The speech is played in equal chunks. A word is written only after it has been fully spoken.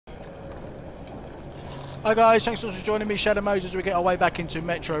Hi guys, thanks for joining me, Shadow Moses, as we get our way back into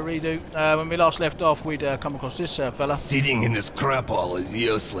Metro Redo. When we last left off, we'd come across this fella. Sitting in this crap hole is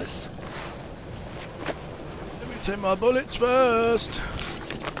useless. Let me take my bullets first.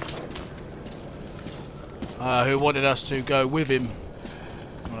 Who wanted us to go with him.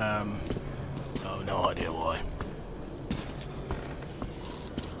 Oh, no idea why.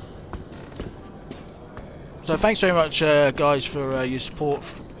 So thanks very much guys for your support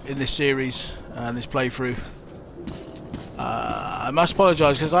in this series and this playthrough. I must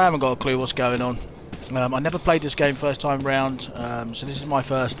apologise because I haven't got a clue what's going on. I never played this game first time round, so this is my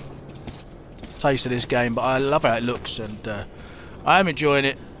first taste of this game, but I love how it looks and I am enjoying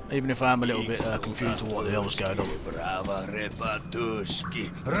it, even if I am a little bit confused on what the hell's going on.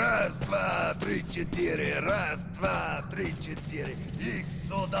 Раз, два, три, четыре. Раз, два, три, четыре. Икс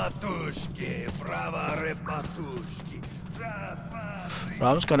содатушки. Право репатушки. Раз, два, три. Right,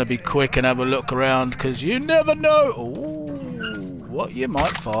 I'm just going to be quick and have a look around because you never know what you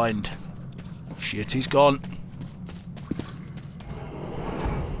might find. Shit, he's gone.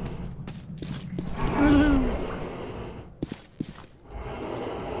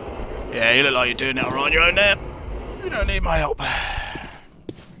 Yeah, you look like you're doing it all on your own there. You don't need my help.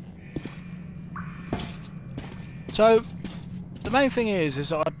 So, the main thing is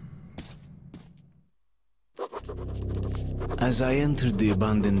As I entered the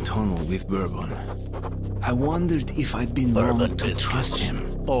abandoned tunnel with Bourbon, I wondered if I'd been wrong to trust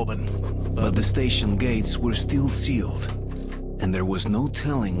him. Bourbon. But the station gates were still sealed, and there was no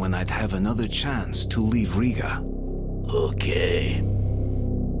telling when I'd have another chance to leave Riga. Okay.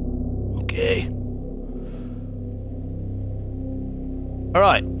 Okay.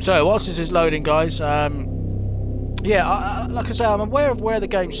 Alright, so whilst this is loading, guys, yeah, like I say, I'm aware of where the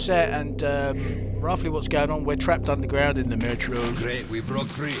game's set and roughly what's going on. We're trapped underground in the metro. Great, we broke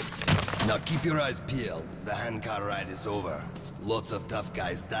free. Now keep your eyes peeled. The handcar ride is over. Lots of tough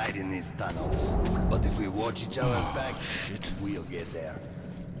guys died in these tunnels. But if we watch each other's back, shit, we'll get there.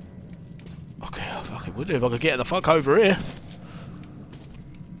 Okay, I fucking would do if I could get the fuck over here.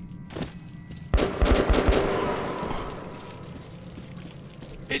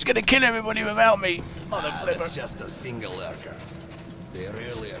 He's gonna kill everybody without me, mother flipper. That's just a single lurker. They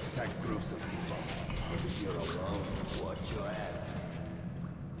rarely attack groups of people. But if you're alone, watch your ass.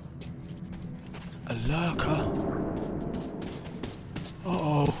 A lurker.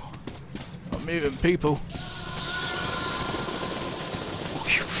 Uh-oh. I'm mutant people.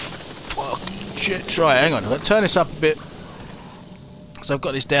 Fucking shit. Right, hang on. Let's turn this up a bit. So I've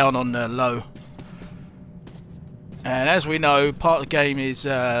got this down on low. And as we know, part of the game is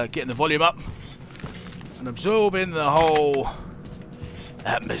getting the volume up and absorbing the whole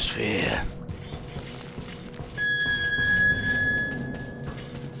atmosphere.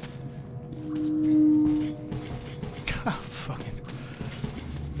 Fucking.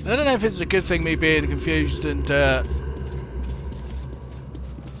 I don't know if it's a good thing me being confused and where's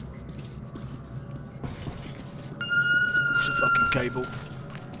the fucking cable?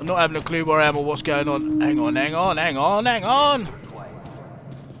 I'm not having a clue where I am or what's going on. Hang on, hang on, hang on, hang on!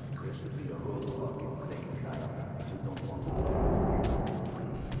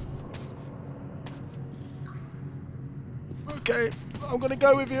 Okay, I'm gonna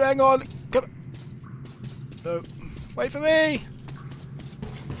go with you, hang on. Come on. No, wait for me!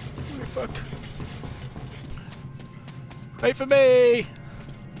 Holy fuck. Wait for me!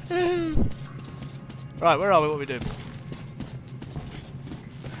 Right, where are we? What are we doing?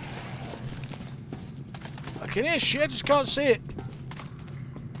 I can hear shit, I just can't see it.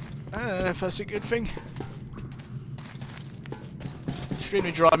 I don't know if that's a good thing.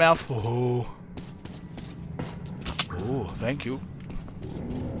 Extremely dry mouth. Oh. Oh, thank you.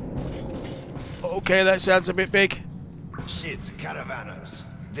 Okay, that sounds a bit big. Shit, caravanners.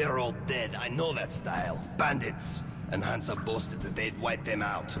 They're all dead, I know that style. Bandits. And Hansa boasted that they'd wipe them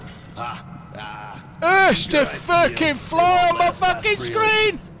out. It's the fucking fly on my fucking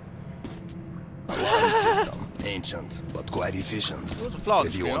screen! Alarm system. Ancient, but quite efficient.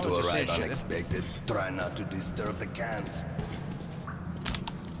 If you want to arrive unexpected, try not to disturb the cans.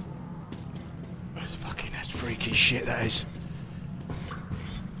 Fucking, that's freaky shit, that is.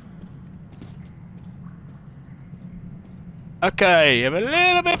 Okay, I'm a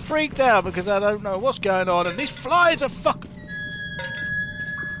little bit freaked out because I don't know what's going on and these flies are fuck.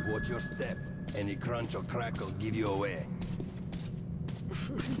 Watch your step. Any crunch or crack will give you away.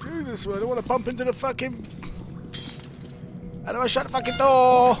 Do this one. I don't want to bump into the fucking. How do I shut the fucking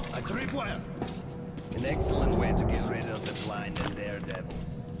door? A tripwire. An excellent way to get rid of the blind and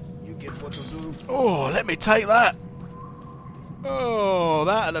daredevils. You get what to do? Oh, let me take that. Oh,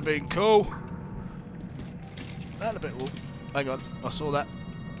 that'd have been cool. That'd have been... Hang on, I saw that.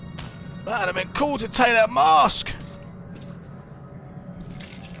 That'd have been cool to take that mask!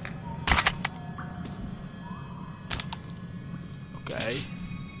 Okay.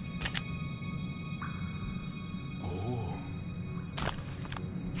 Oh.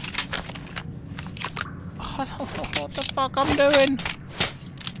 I don't know what the fuck I'm doing.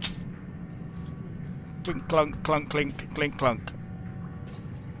 Clink, clunk, clunk, clink, clink, clunk.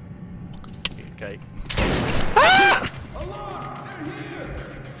 Okay. Ah!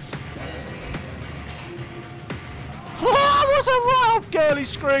 Oh, what's a right old girly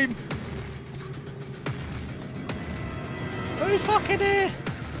scream? Who's fucking here?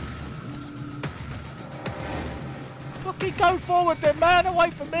 Fucking go forward then, man, away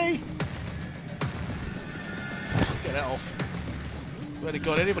from me. Get that off. Where'd it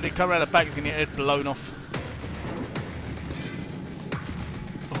gone? Anybody come around the back, you can get your head blown off.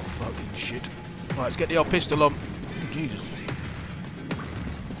 Oh, fucking shit. Right, let's get the old pistol on. Oh, Jesus.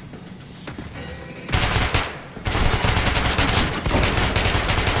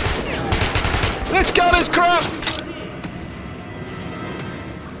 This gun is crap!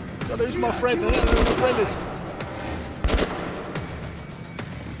 God, who's my friend? I don't know who my friend is.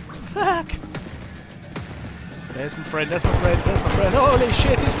 Fuck! There's my friend, there's my friend, there's my friend. Holy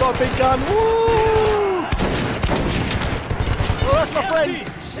shit, he's got a big gun! Woo! Oh, that's my friend!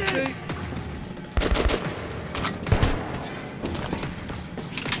 See?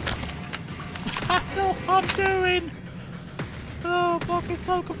 I don't know what I'm doing! Oh, fucking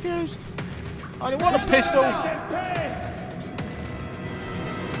so confused. I didn't want a pistol!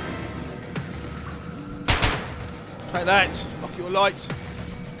 Take that! Fuck your lights!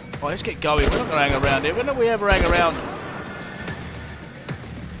 Right, let's get going. We're not going to hang around here. When do we ever hang around?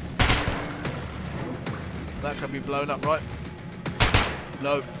 That can be blown up, right?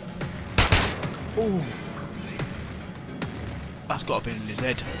 No. Ooh. That's got to be in his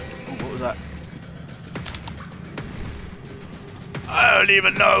head. Oh, what was that? I don't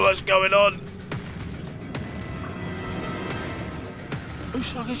even know what's going on. Whose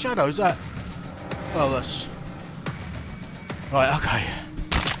fucking shadow is that? Oh, that's... Right, okay.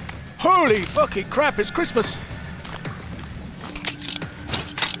 Holy fucking crap, it's Christmas!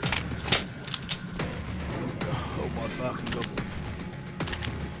 Oh my fucking god.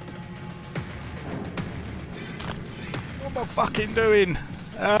 What am I fucking doing?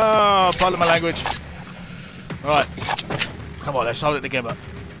 Oh, pardon my language. Right. Come on, let's hold it together.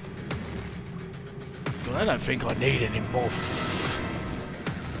 God, I don't think I need any more.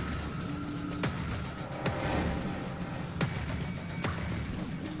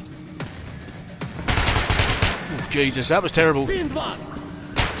 Jesus, that was terrible. God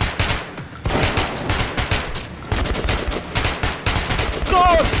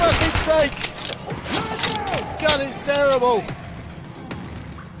fucking sake! God, it's terrible!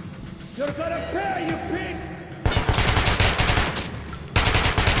 You're gonna pay, you pig!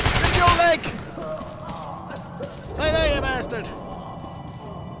 In your leg! Stay there, you bastard!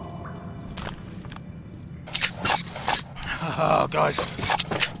 Oh, guys.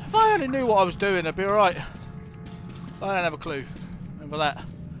 If I only knew what I was doing, I'd be alright. I don't have a clue. Remember that.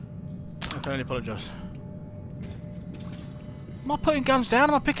 I can only apologise. Am I putting guns down?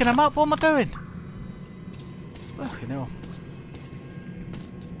 Am I picking them up? What am I doing? Fucking hell.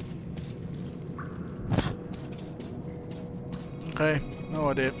 Okay, no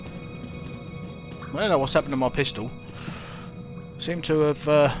idea. I don't know what's happened to my pistol. Seem to have...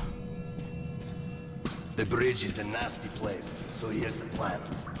 The bridge is a nasty place, so here's the plan.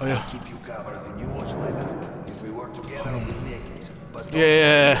 Oh, yeah. I'll keep you covered and you watch my back. If we work together, we'll make it. But don't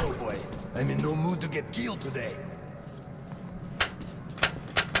Yeah. go, boy. I'm in no mood to get killed today.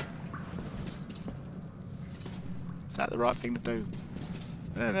 Is that the right thing to do?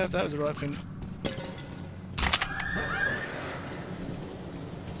 Yeah, no, that was the right thing.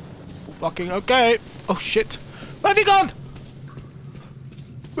 Oh, fucking okay. Oh shit. Where have you gone?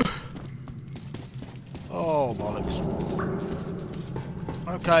 Oh bollocks.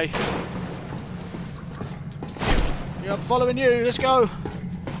 Okay. Yeah, I'm following you. Let's go.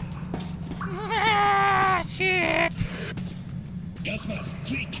 Ah, shit. Gas mask,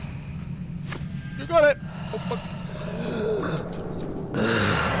 quick! You got it. Oh, fuck.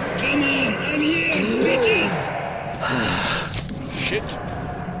 Come on, I'm here, bitches! Shit.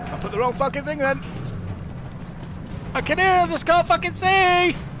 I put the wrong fucking thing then. I can hear, I just can't fucking see.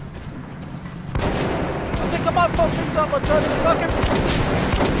 I think I might fuck things up by turning the fucking...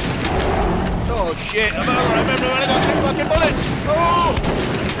 Oh shit, I remember when I got 2 fucking bullets. Oh!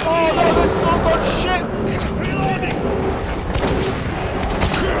 Oh no, this is all gone shit. Reloading!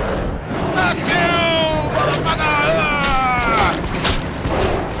 Fuck you, motherfucker!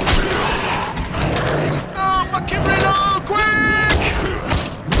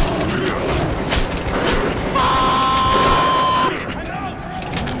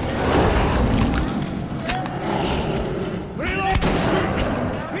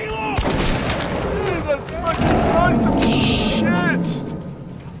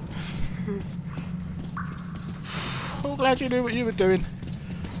 you knew what you were doing.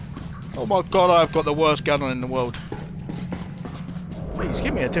 Oh my god, I've got the worst gun on in the world. Please,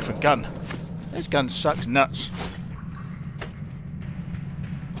 give me a different gun. This gun sucks nuts.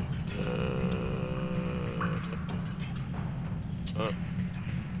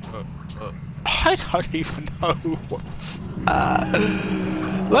 I don't even know what...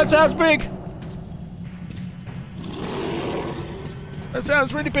 that sounds big! That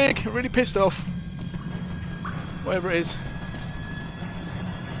sounds really big, really pissed off. Whatever it is.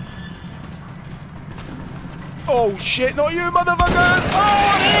 Oh shit, not you motherfuckers!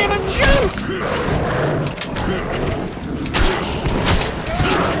 Oh, I didn't even shoot!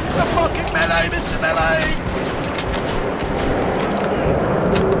 The fucking melee, Mr. Melee!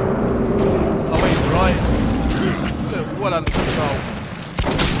 Oh, he's right. Look, well under control.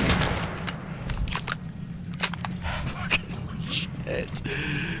 Shit.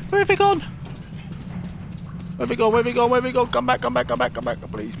 Where have we gone? Where have we gone? Where have we gone? Where have we gone? Come back, come back, come back, come back.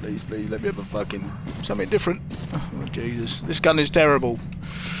 Please, please, please. Let me have a fucking... something different. Oh, Jesus. This gun is terrible.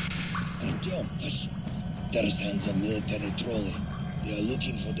 Artyom, hush. There stands a military trolley. They are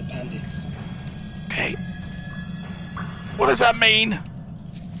looking for the bandits. Okay. What does that mean?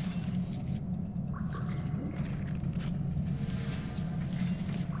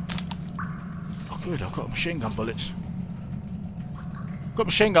 Oh, good. I've got machine gun bullets. Got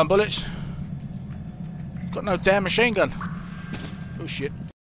machine gun bullets. Got no damn machine gun. Oh shit.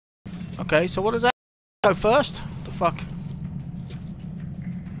 Okay, so what does that go first? What the fuck?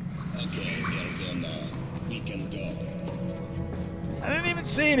 Okay, they're gone now. We can go. I didn't even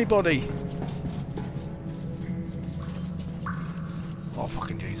see anybody. Oh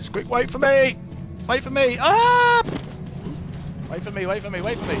fucking Jesus! Quick, wait for me! Wait for me! Ah! Wait for me! Wait for me!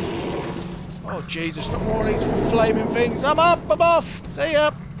 Wait for me! Oh Jesus! Not more of these flaming things! I'm up! I'm off! See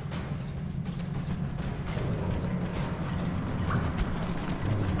ya!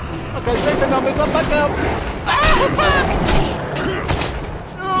 Okay, save the numbers, I'm back down. Ah, fuck!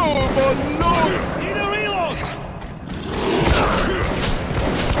 Oh my lord! Need a reload!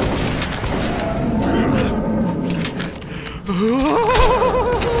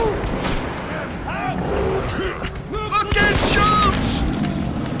 Fucking shoot!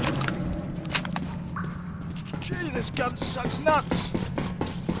 Jeez, this gun sucks nuts.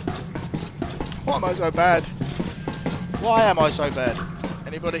 Why am I so bad? Why am I so bad?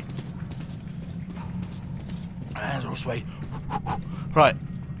 Anybody? Hands all sway. Right.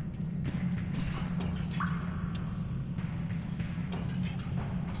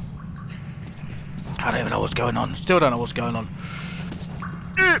 I don't even know what's going on. Still don't know what's going on.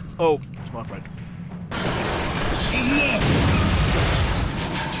 Oh, it's my friend.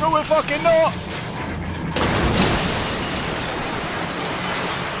 No, we're fucking not!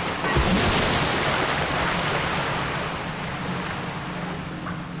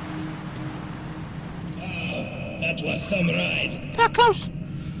 That was some ride. That close!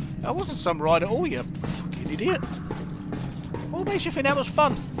 That wasn't some ride at all, you fucking idiot. What makes you think that was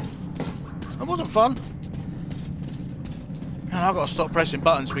fun? That wasn't fun. And I've got to stop pressing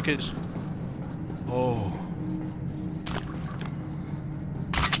buttons because... Oh.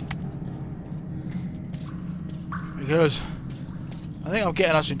 Because... I think I'm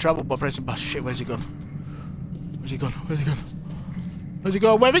getting us in trouble by pressing buttons. Shit, where's he gone? Where's he gone? Where's he gone? Where's he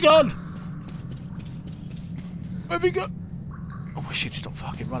gone? Where's he gone? Where'd he go? I wish he'd stop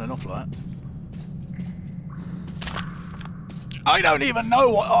fucking running off like that. I don't even know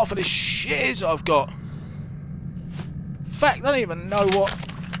what half of this shit is I've got. In fact, I don't even know what...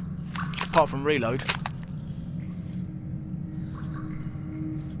 Apart from reload.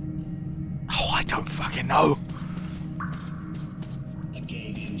 Oh, I don't fucking know. A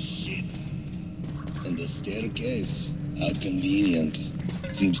cave in shit. And the staircase. How convenient.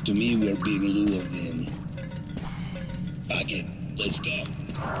 Seems to me we're being lured in. Pack it. Let's go.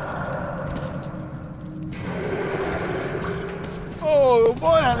 Oh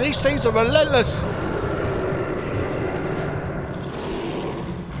boy, these things are relentless.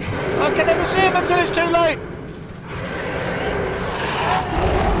 I can never see them until it's too late.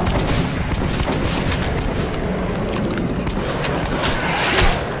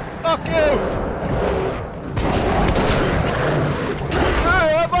 Fuck you.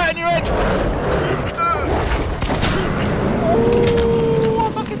 I'm right in your head.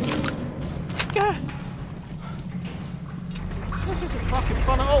 Oh, fucking... God. This isn't fucking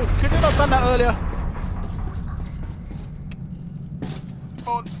fun at all. Could you not have done that earlier?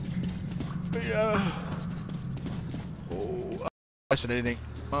 On. Yeah. Oh, I'm not pressing anything.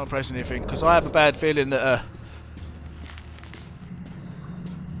 I'm not pressing anything because I have a bad feeling that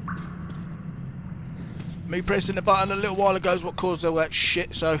Me pressing the button a little while ago is what caused all that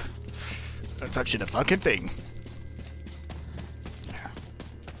shit, so don't touch the fucking thing.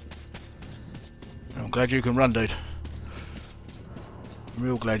 I'm glad you can run, dude. I'm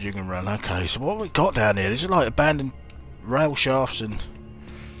real glad you can run. Okay, so what have we got down here? These are like abandoned rail shafts and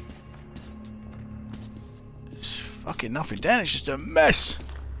there's fucking nothing down. It's just a mess.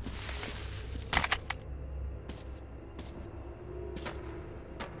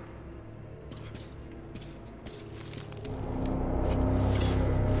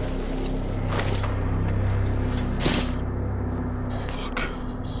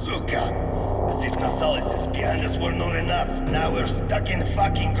 Now we're stuck in the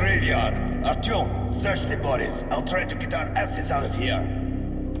fucking graveyard. Artyom, search the bodies. I'll try to get our asses out of here.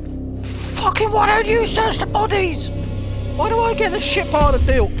 Fucking why don't you search the bodies? Why do I get the shit part of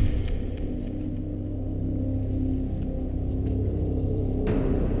the deal?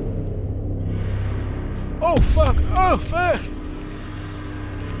 Oh fuck, oh fuck.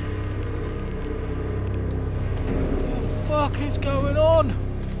 What the fuck is going on?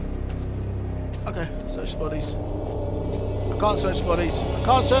 Okay, search the bodies. I can't search the bodies. I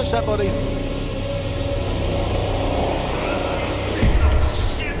can't search that body. Piece of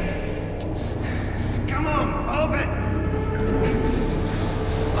shit! Come on, open!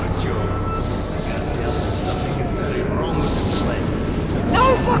 Artyom, God tells me something is very wrong with this place. No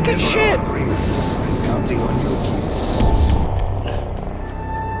fucking shit! I'm counting on you, kid.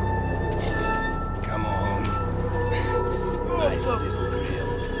 Come on. Nice little grill.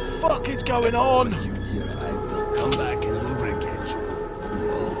 Fuck is going on? You dear, I will come back and lubricate you.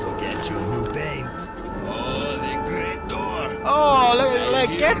 Also get you new paint. Oh, the great door. Oh, look,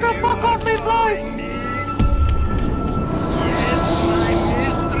 get the fuck off me, boys! Yes, my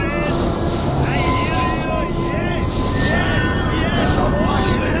mistress. I hear you. Yes, yes. Oh,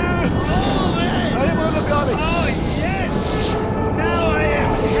 yes. I didn't want to be honest. Oh, yes. Now I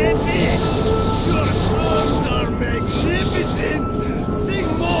am happy. Your songs are magnificent. Sing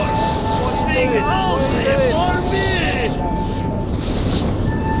more. Sing only for me.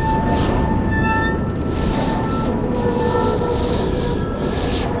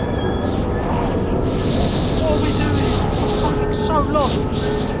 What are we doing? I'm fucking so lost.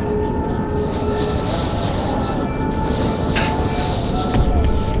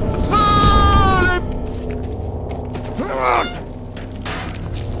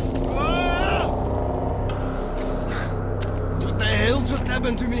 What the hell just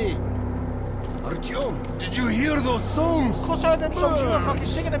happened to me? Artyom, did you hear those songs? Of course I heard them songs. You were fucking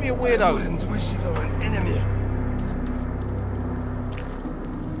singing to me, you I weirdo. wouldn't wish it on an enemy.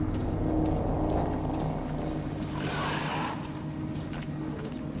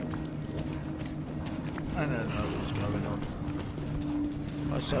 I don't know what's going on.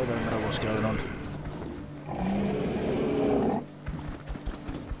 I so don't know what's going on.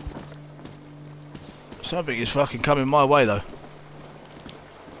 Something is fucking coming my way though.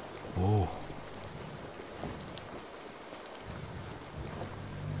 Whoa.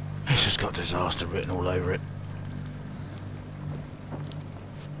 It's just got disaster written all over it.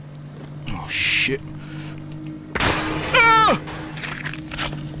 Oh shit. Ah!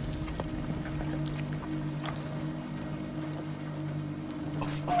 Oh,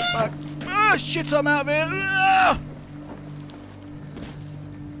 fuck back. Ah, shit, I'm out of here. Ah!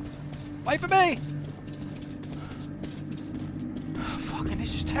 Wait for me. Fucking,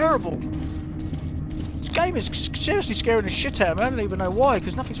 this is terrible. This game is seriously scaring the shit out of me. I don't even know why,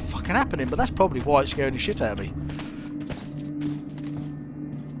 because nothing's fucking happening, but that's probably why it's scaring the shit out of me.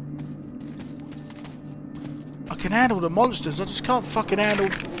 I can handle the monsters, I just can't fucking handle...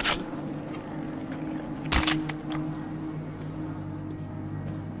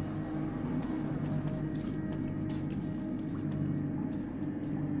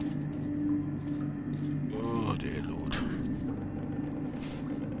 Oh dear Lord.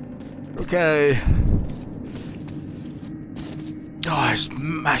 Okay. Oh, it's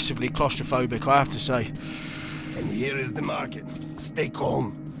massively claustrophobic, I have to say. And here is the market. Stay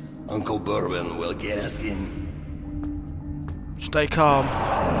calm. Uncle Bourbon will get us in. Stay calm.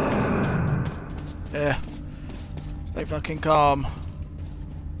 Yeah. Stay fucking calm.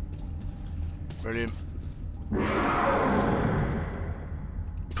 Brilliant.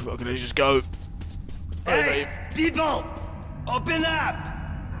 Fucking let's just go. Hey, people! Open up!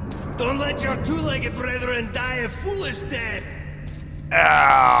 Don't let your two-legged brethren die a foolish death!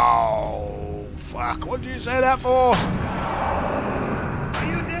 Ow! Fuck, what did you say that for? Are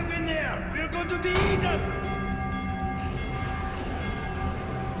you deaf in there? We're going to be eaten!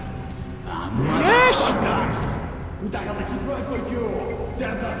 Yes! Motherfuckers! Who the hell did you drag with you?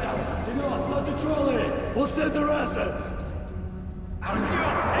 Damn ourselves. You know, it's not the trolley. We'll send the assets. Our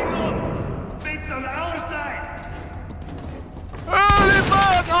job, hang on. Fate's on our side. Early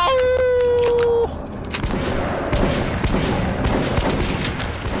bird! Oh!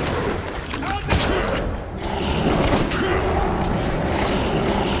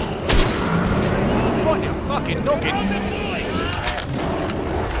 What you fucking noggin?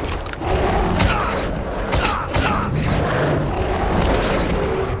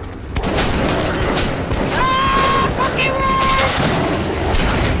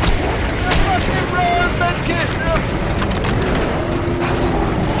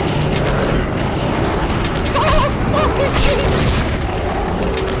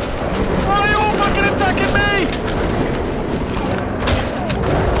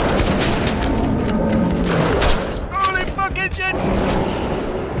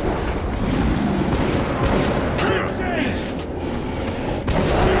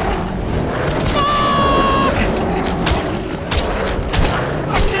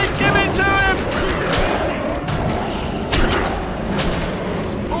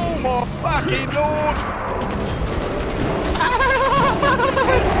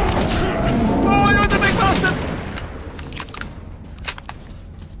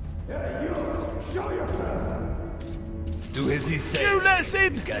 Do as he says. You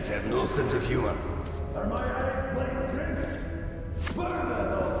listen! These guys have no sense of humor. Are my eyes playing tricks?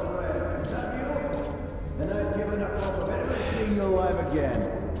 Burger, old friend. Is that you? And I've given up hope of ever seeing you alive again.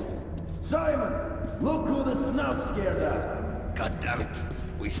 Simon, look who the snout scared at. God damn it.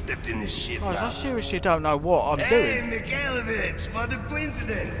 We stepped in this shit Guys, now. I seriously don't know what I'm Hey, doing. Mikhailovich, what a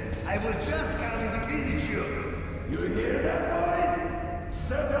coincidence. I was just coming to visit you. You hear that, boys?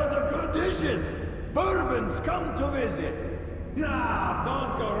 Set out the good dishes. Bourbon's come to visit. Nah,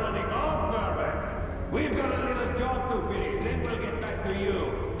 don't go running off, Bourbon. We've got a little job to finish, then we'll get back to you.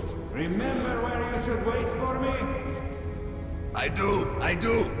 Remember where you should wait for me? I do. I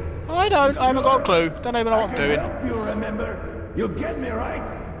don't. I haven't got a clue. Don't even know what I'm doing. Help you remember. You get me, right?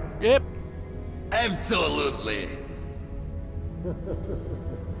 Yep. Absolutely.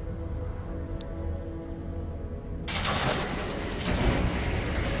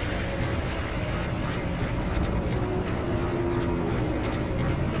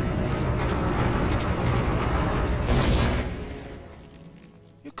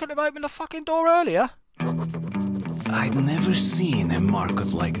 You couldn't have opened the fucking door earlier. I'd never seen a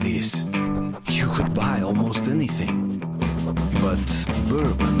market like this. You could buy almost anything. But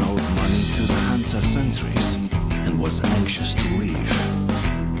Bourbon owed money to the Hansa sentries and was anxious to leave.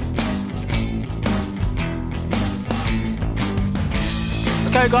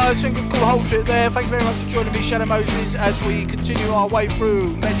 Okay guys, I think we'll call a halt to it there. Thank you very much for joining me, Shadow Moses, as we continue our way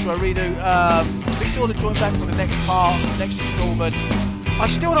through Metro Redo. Be sure to join back for the next part, next installment. I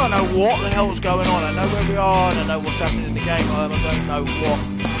still don't know what the hell's going on. I know where we are and I know what's happening in the game. I don't know what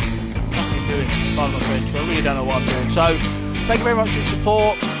I'm fucking doing. Pardon my French, but I really don't know what I'm doing. So, thank you very much for your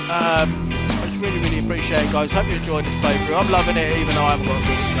support. I just really appreciate it, guys. Hope you enjoyed this playthrough. I'm loving it, even though I haven't got a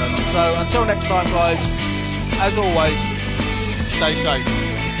clue what's going on. So, until next time, guys, as always, stay safe.